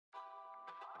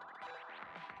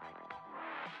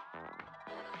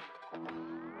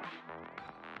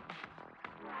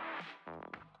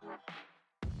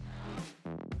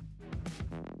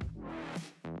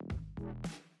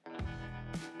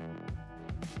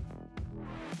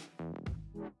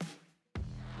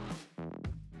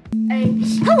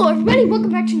Hello everybody,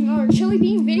 welcome back to another Chili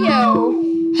Bean video.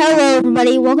 Hello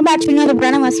everybody, welcome back to another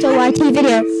Brennan Let's Still YT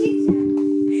video.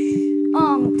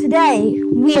 Today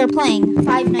we are playing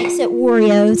Five Nights at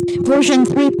Wario's version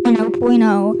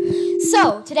 3.0.0.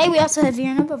 So, today we also have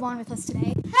Viren and Vivaan with us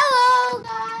today. Hello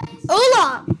guys.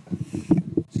 Hola!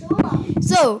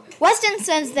 So, Weston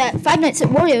says that Five Nights at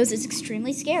Wario's is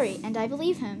extremely scary, and I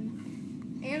believe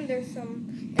him. And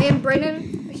and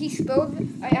Brennan,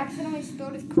 I accidentally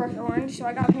spilled his crushed orange, so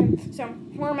I got him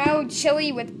some Hormel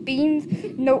chili with beans,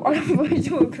 no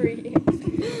artificial ingredients.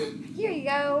 Here you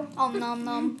go. Oh, nom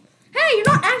nom. Hey, you're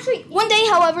not actually... One day,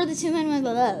 however, the two men went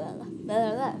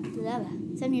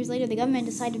 7 years later, the government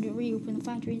decided to reopen the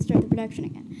factory and start the production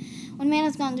again. One man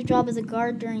has gotten a job as a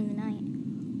guard during the night.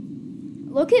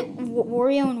 Look at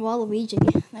Wario and Waluigi.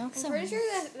 I'm pretty sure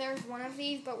that there's one of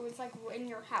these, but it's like in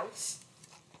your house.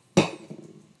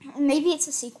 Maybe it's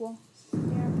a sequel. Yeah,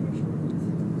 I'm pretty sure.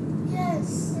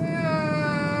 Yes.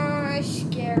 I'm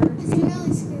scared. It's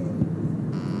really scary.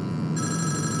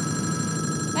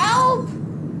 Help!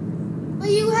 But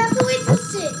you have to wait till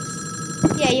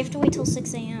 6. Yeah, you have to wait till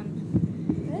 6 a.m.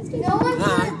 No one's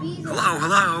gonna be there.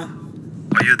 Hello.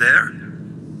 Are you there?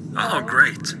 Oh,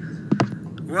 great.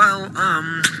 Well,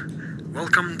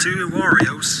 welcome to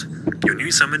Wario's, your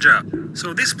new summer job.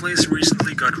 So this place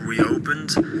recently got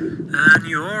reopened, and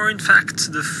you are in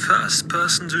fact the first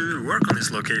person to work on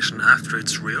this location after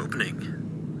its reopening.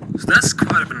 So that's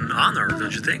quite an honor,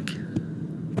 don't you think?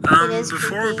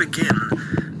 Before we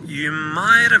begin, you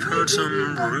might have heard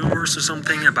some rumors or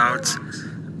something about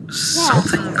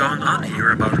something going on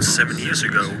here about 7 years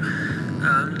ago.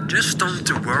 Just don't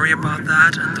worry about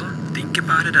that and don't think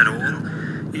about it at all.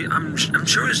 I'm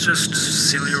sure it's just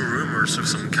silly rumors of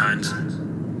some kind.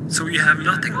 So you have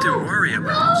nothing to worry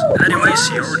about. Anyways,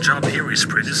 your job here is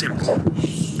pretty simple.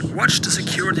 Watch the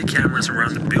security cameras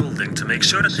around the building to make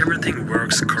sure that everything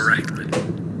works correctly.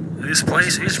 This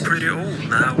place is pretty old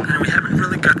now, and we haven't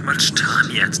really got much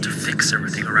time yet to fix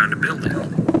everything around the building.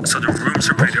 So the rooms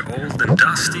are pretty old and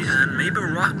dusty and maybe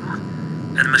rotten.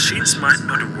 And the machines might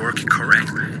not work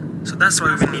correctly. So that's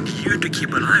why we need you to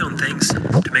keep an eye on things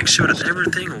to make sure that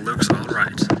everything looks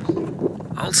alright.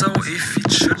 Also, if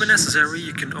it should be necessary,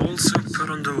 you can also put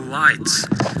on the lights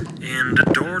in the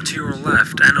door to your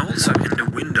left and also in the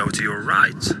window to your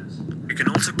right. You can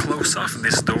also close off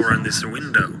this door and this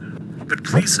window. But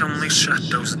please only shut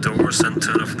those doors and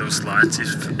turn off those lights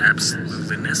if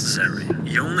absolutely necessary.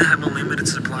 You only have a limited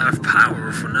supply of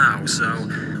power for now, so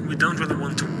we don't really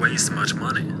want to waste much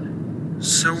money.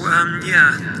 So,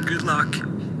 yeah, good luck.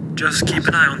 Just keep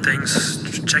an eye on things.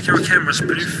 Check your cameras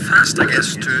pretty fast, I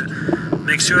guess, to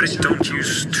make sure that you don't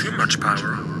use too much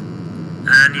power.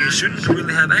 And you shouldn't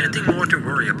really have anything more to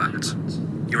worry about.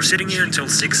 You're sitting here until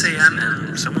 6 a.m.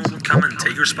 and someone will come and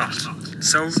take your spot.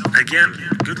 So, again,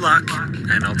 good luck,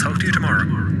 and I'll talk to you tomorrow.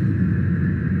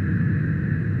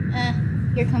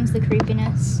 Here comes the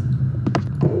creepiness.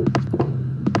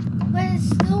 But it's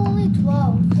still only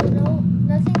 12, so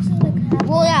nothing's gonna happen.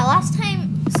 Well, yeah, last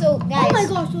time, so guys. Oh my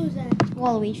gosh, what was that?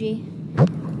 Waluigi.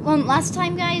 Last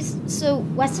time, guys, so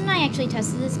Weston and I actually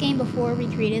tested this game before we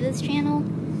created this channel.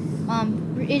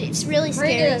 It's really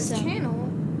scary. Created this channel.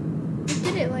 We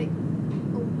did it like a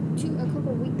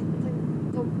couple weeks, like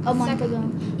a month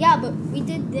ago. Yeah, but we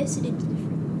did this at a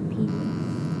different people.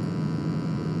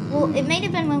 Well, it may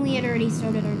have been when we had already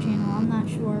started our channel. I'm not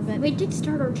sure, but we did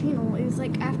start our channel. It was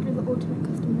like after the Ultimate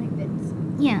Custom Night Vids.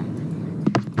 Yeah.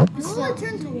 So it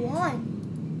turned to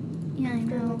 1. Yeah, I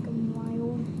know. Like a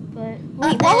while. But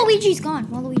wait, Waluigi's gone.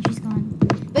 Waluigi's gone.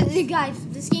 But guys,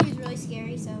 this game is really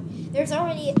scary. So there's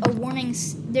already a warning.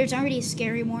 There's already a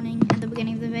scary warning at the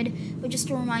beginning of the vid. But just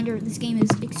a reminder, this game is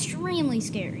extremely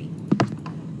scary.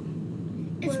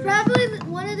 It's probably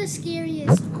one of the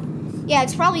scariest. Yeah,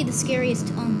 it's probably the scariest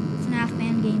FNAF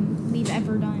fan game we've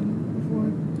ever done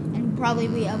before, and probably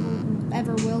we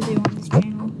ever will do on this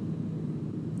channel.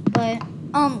 But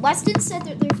Weston said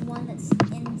that there's one that's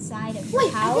inside of the house.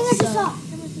 Wait, I think I just saw.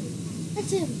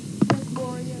 That's him. That's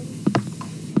Wario.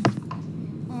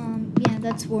 Yeah,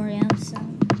 that's Wario. So,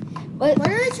 but What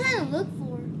are they trying to look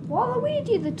for?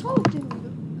 Waluigi, the tall dude.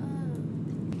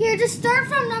 Here, just start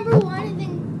from number 1 and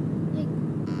then.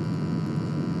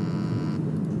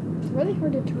 It's really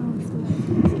hard to turn off the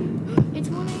lights. It's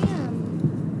 1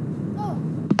 a.m. Oh.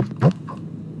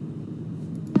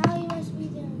 Now he must be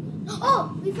there again.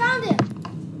 Oh, we found him.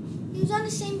 He was on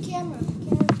the same camera.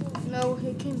 Camera 4. No,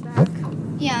 he came back.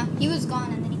 Yeah, he was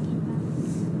gone and then he came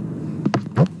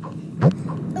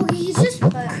back. Okay, he's just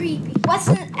But creepy.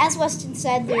 As Weston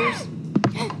said, there's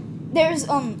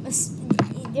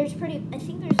pretty. I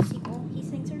think there's a sequel. He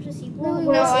thinks there's a sequel. No,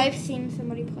 Well, no, I've seen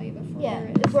somebody play before. Yeah,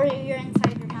 There is. where you're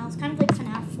inside your house, kind of like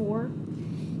FNAF 4.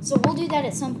 So we'll do that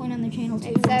at some point on the channel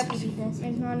too. Except once we beat this.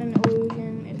 it's not an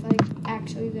illusion. It's like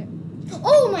actually there.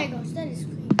 Oh my gosh, that is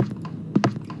creepy.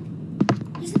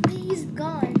 He's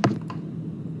gone.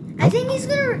 I think he's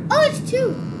gonna. Oh, it's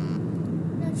 2.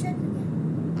 No, check again.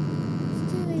 It's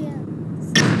 2 a.m.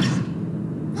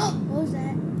 Oh, what was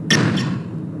that?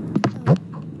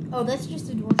 Oh, that's just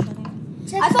a door shutting.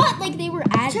 Check, I thought like they were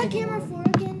at check the door. camera 4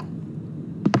 again.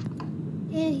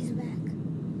 And he's back.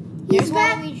 There's He's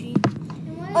back. Waluigi.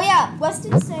 And what Oh yeah,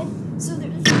 Weston said. So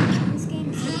there's in this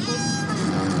game.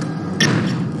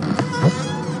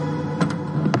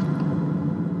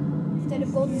 Instead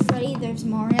of Golden Freddy, there's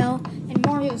Mario, and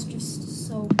Mario's just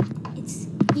so he's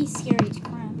scary as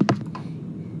crap.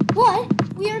 What?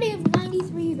 We already have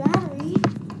 93 battery.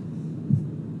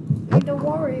 Like the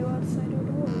Wario outside our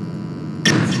door.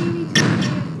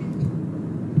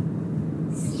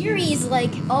 Siri's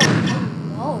like, oh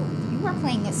no, you are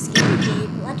playing a scary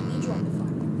game. Let me join the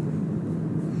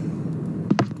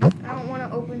fun. I don't want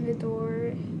to open the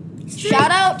door.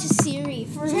 Shout out to Siri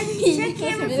for Check making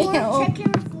camera this 4. video. Check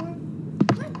camera 4.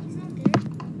 What? He's not there.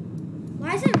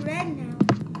 Why is it red now?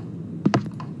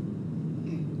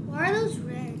 Why are those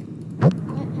red?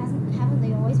 What, haven't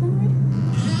they always been red?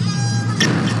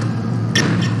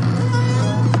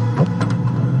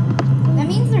 That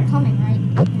means they're coming, right?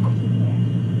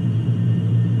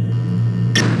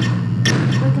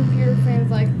 The computer fan's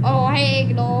like, oh hey,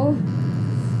 Ignore.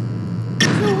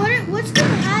 So what's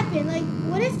gonna happen? Like,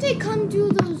 what if they come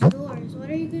through those doors? What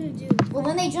are you gonna do? Well,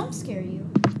 then they jump scare you,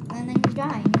 and then you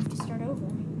die, and you have to start over.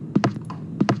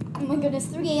 Oh my goodness,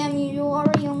 3 a.m. You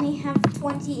already only have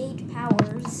 28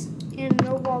 powers. And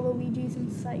no Waluigi's in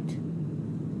sight.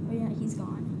 Oh yeah, he's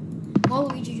gone.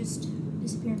 Waluigi just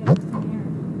disappeared out of thin air.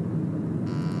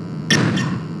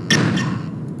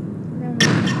 We're gonna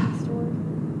open the door.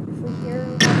 If we hear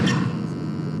Waluigi's.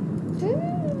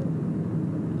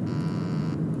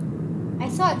 I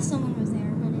thought someone was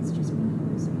there, but it's just me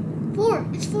who was there. 4.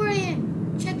 It's 4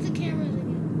 a.m. Check the cameras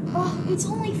again. Oh, it's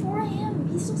only 4 a.m.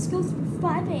 He still goes through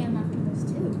 5 a.m. after this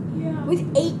too. Yeah. With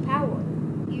 8 power.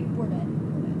 We're dead.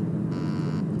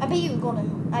 I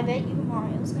bet you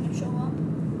Mario's gonna show up.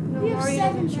 No, We have Mario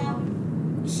 7 doesn't show power.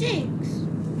 up. 6.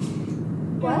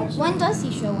 What? When does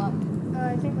he show up?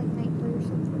 I think like night 3 or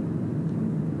something.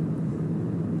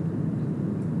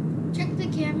 Check the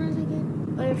cameras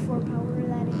again. I have 4 power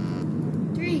that is.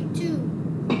 3, 2,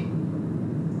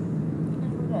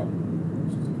 And we're dead.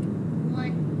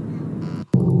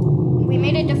 1. We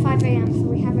made it to 5 a.m., so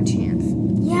we have a chance.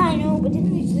 Yeah, I know, but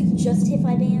didn't we like just hit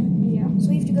 5 a.m.? Yeah. So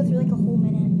we have to go through like a whole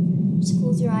minute. Just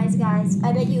close your eyes, guys.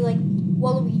 I bet you like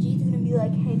Waluigi's gonna be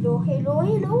like hello, hello,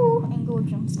 hello, and go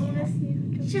jump scare.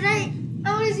 Should I?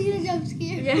 I want to see the jump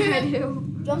scare. Yeah, I do.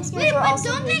 Jump scares Wait, are but also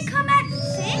don't they really, come at 6?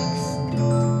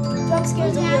 jump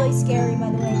scares are really scary, by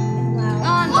the way, and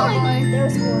loud. Oh, no.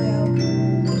 There's Wario.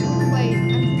 Wait, I'm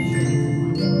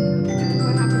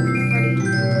what happened to Freddy?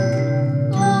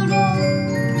 Oh no!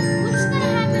 What's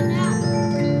gonna happen now?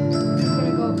 He's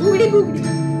gonna go boogity boogity.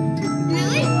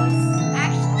 Really?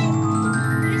 Actually,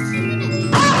 what is he gonna do?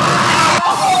 Oh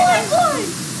my god!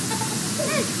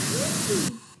 That's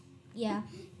creepy. Yeah.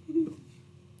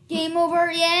 Game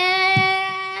over,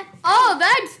 yeah! Oh,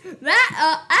 that's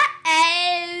that.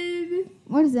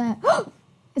 What is that?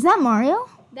 Is that Mario?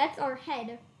 That's our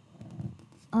head,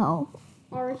 Oh.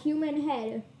 our human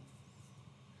head.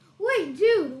 Wait,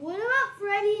 dude, what about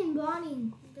Freddy and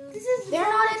Bonnie? This is They're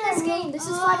not in this game. This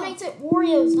is Five Nights at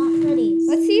Wario's, not Freddy's.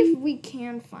 Let's see if we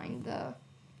can find the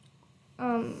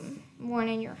one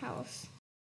in your house.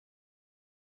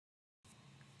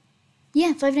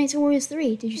 Yeah, Five Nights at Wario's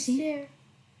 3. Did you see? There.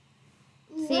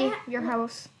 See What? your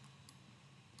house.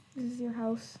 This is your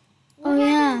house. What Oh,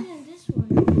 yeah. happened in this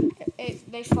one?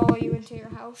 They follow you into your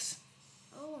house.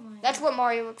 Oh my. That's what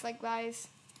Mario looks like, guys.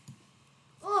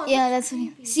 Oh, Yeah, that's what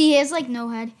he... See, he has like no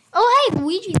head. Oh, hey,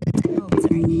 Luigi's in that. Oh,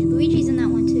 sorry. Luigi's in that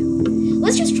one too.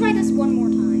 Let's just try this one more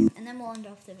time, and then we'll end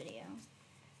off the video.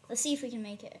 Let's see if we can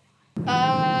make it.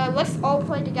 Let's all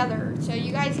play together. So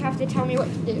you guys have to tell me what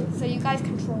to do. So you guys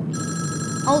control me.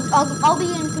 I'll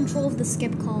be in control of the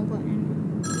skip call button.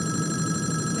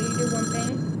 So you do one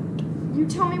thing. You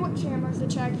tell me what cameras to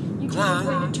check. You tell me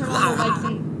when to turn on the lights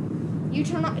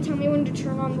and tell me when to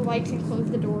turn on the lights and close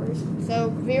the doors.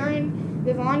 So Viren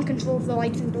Vivaan controls the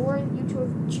lights and doors. You two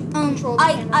control the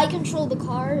camera. I control the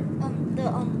car,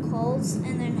 calls,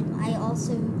 and then I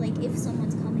also like if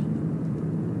someone's coming.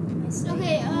 I say,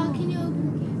 Okay, can you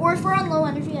open the camera? or if we're on low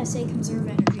energy, I say conserve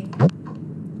energy.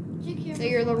 Check camera So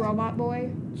you're the 4. robot boy.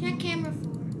 Check camera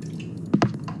 4.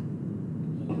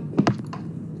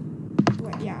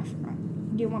 Wait, yeah, I forgot.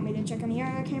 Do you want me to check any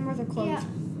other cameras or close? Yeah.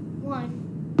 1,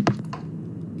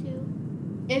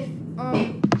 2,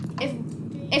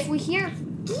 If we hear,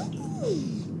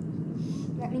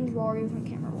 that means Wario's on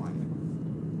camera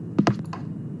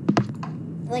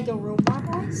 1. Like a robot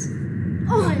voice.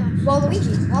 Oh my gosh.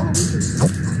 Waluigi.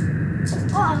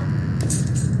 Oh.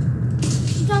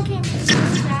 He's on camera.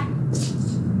 What's that?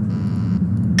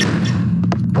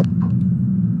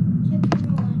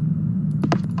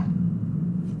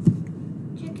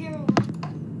 Check camera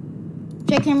 1.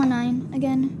 Check camera 9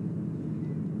 again.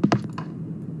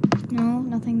 No,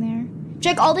 nothing there.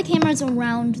 Check all the cameras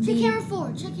around Check the. camera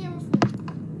 4. Check camera 4.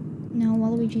 No,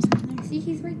 Waluigi's not there. See,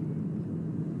 he's right.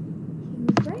 He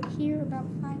was right here about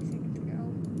 5 seconds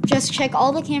ago. Just check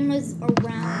all the cameras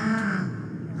around.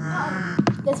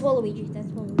 That's Waluigi.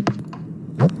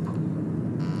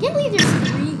 Can't believe there's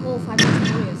 3 whole 5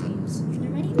 Wario games. There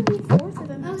might even be a 4th if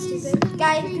I'm not Okay, stupid. so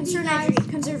Guy, creepy conserve guys. energy.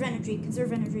 Conserve energy.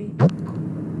 Conserve energy.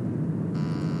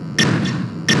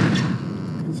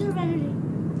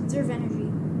 Conserve energy.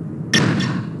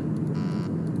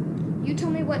 You tell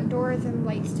me what doors and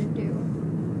lights to do.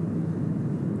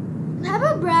 How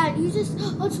about Brad? You just.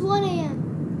 Oh, it's 1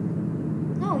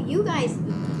 a.m. No, you guys.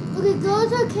 Okay, go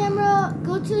to the camera.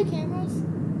 Go to the cameras.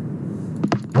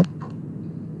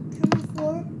 Camera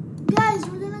 4. Guys,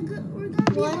 we're gonna be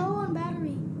What? low on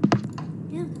battery.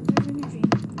 Yeah, conserve energy.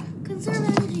 Conserve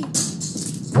energy.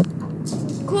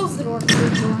 Close the door. Close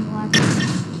the door on the left.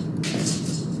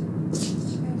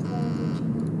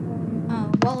 Oh,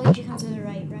 Waluigi comes to the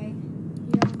right?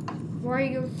 Yeah.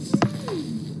 Wario.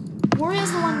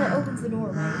 Wario's the one that opens the door,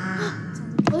 right?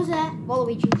 What was that?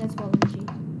 Waluigi, that's Waluigi.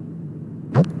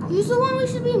 Who's the one we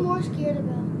should be more scared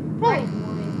about? Probably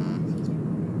Wario.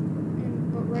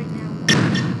 But right now,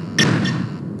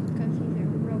 because he's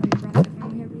really aggressive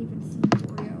and we haven't even seen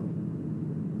Wario.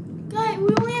 Guy, we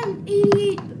only have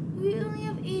 88. We only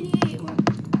have 88.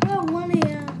 We're at 1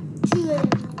 a.m. 2 a.m.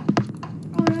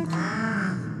 Oh, no.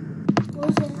 What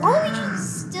was that? Waluigi's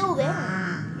still there.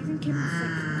 He's in camera 6.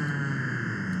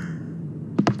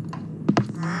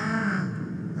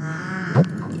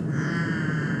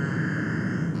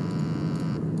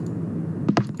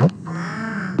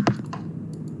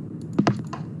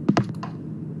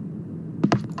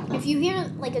 If you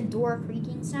hear like a door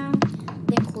creaking sound,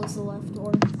 then close the left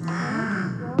door.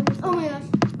 Oh my gosh.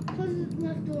 Close the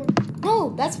left door. No,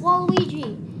 that's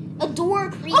Waluigi. A door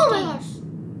creaking. Oh my gosh.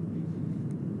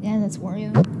 Yeah, that's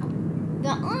Wario. The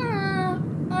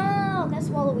that's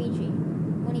Waluigi.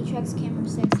 When he checks camera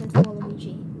 6, that's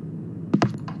Waluigi.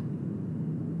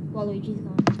 Waluigi's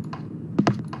gone.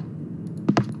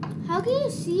 How can you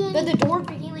see any? But the door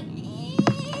creaking like.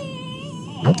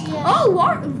 Yeah. Oh,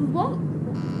 Waluigi's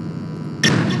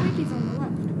on the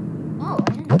left. Oh, I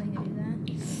didn't know you could do that.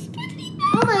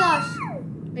 Oh my gosh.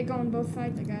 They go on both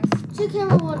sides, I guess. Check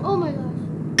camera 1. Oh my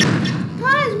gosh.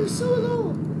 Guys, we're so low.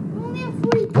 We're only at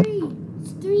 43.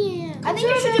 It's 3 a.m. I think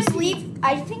you should just leave.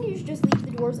 I think you should just leave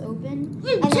the doors open.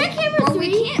 Wait, and check then- camera Well, 3.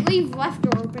 we can't leave left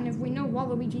door open if we know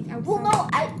Waluigi's outside. Well, no.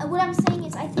 What I'm saying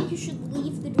is, I think you should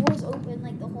leave the doors open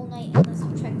like the whole night unless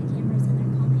you check the cameras and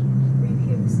they're coming, or you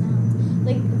hear the sounds,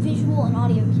 like visual and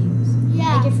audio cues.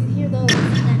 Yeah. Like if you hear those,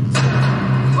 then. Oh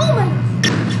my gosh.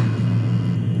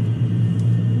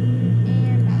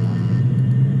 And I lost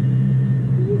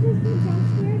Did you just get jump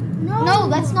scared? No,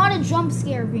 that's not a jump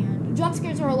scare, Viren. Jump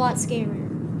scares are a lot scarier.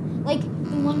 Like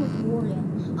the one with Wario.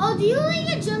 Oh, do you only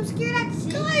get jump scared at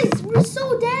 6? Guys, we're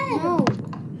so dead. No. it.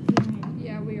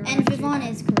 Yeah, we are. And actually Vivaan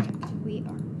bad. is correct. We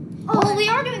are. Oh, Well, we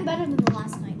are doing better than the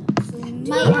last night, though. So we Dude,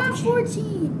 might we're have at a chance.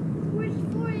 14. We're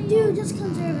 40. Dude, just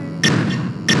conserve it.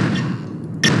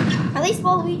 At least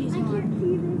Waluigi's I on. can't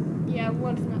see this. Yeah,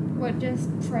 what? Just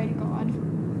pray to God.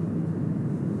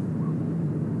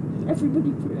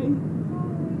 Everybody pray.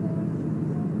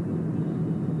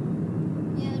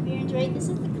 Yeah, Viren's right. This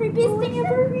is the creepiest thing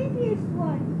ever. The creepiest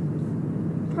one.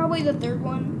 Probably the third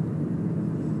one.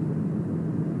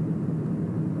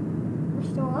 We're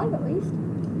still alive at least.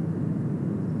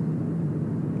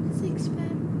 6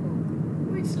 pack.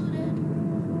 We're so dead.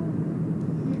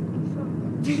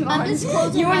 I'm just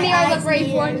closing You and my me are eyes the brave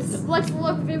and ones. ears. Let's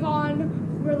look, Vivaan.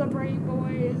 We're the brave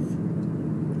boys.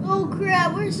 Oh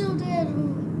crap, we're so dead.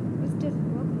 Let's just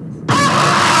look this.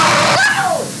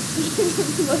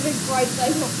 Looking bright, I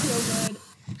don't feel good.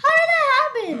 How did that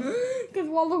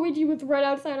Waluigi was right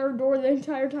outside our door the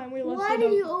entire time we left. Why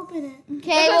did you open it? Okay,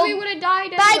 Because well, we would have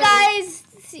died. bye anyway. guys.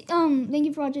 Thank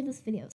you for watching this video.